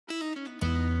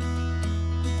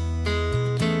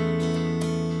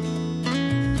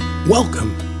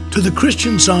Welcome to the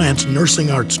Christian Science Nursing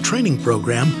Arts Training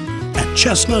Program at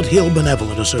Chestnut Hill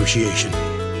Benevolent Association.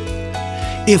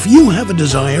 If you have a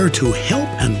desire to help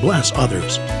and bless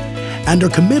others and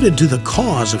are committed to the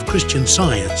cause of Christian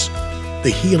Science, the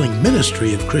healing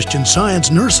ministry of Christian Science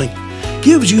Nursing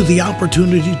gives you the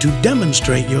opportunity to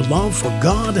demonstrate your love for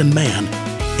God and man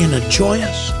in a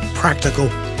joyous, practical,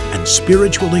 and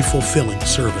spiritually fulfilling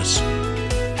service.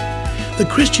 The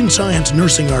Christian Science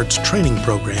Nursing Arts Training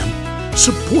Program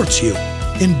supports you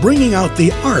in bringing out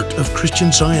the art of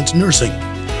Christian Science Nursing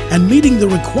and meeting the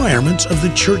requirements of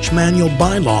the Church Manual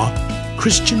Bylaw,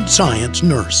 Christian Science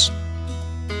Nurse.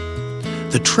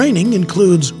 The training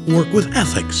includes work with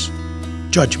ethics,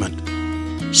 judgment,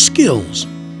 skills,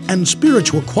 and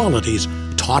spiritual qualities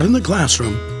taught in the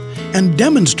classroom and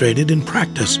demonstrated in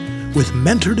practice with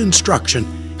mentored instruction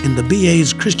in the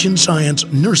BA's Christian Science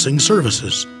Nursing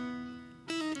Services.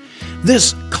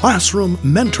 This classroom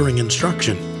mentoring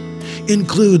instruction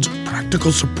includes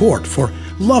practical support for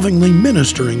lovingly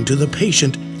ministering to the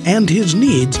patient and his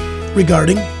needs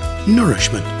regarding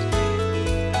nourishment,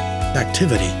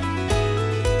 activity,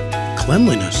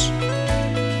 cleanliness,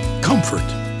 comfort,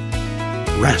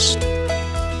 rest,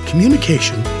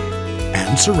 communication,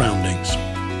 and surroundings.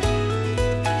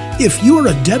 If you are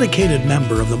a dedicated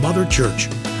member of the Mother Church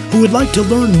who would like to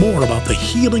learn more about the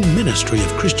healing ministry of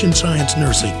Christian Science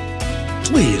Nursing,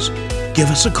 please give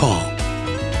us a call.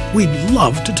 We'd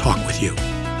love to talk with you.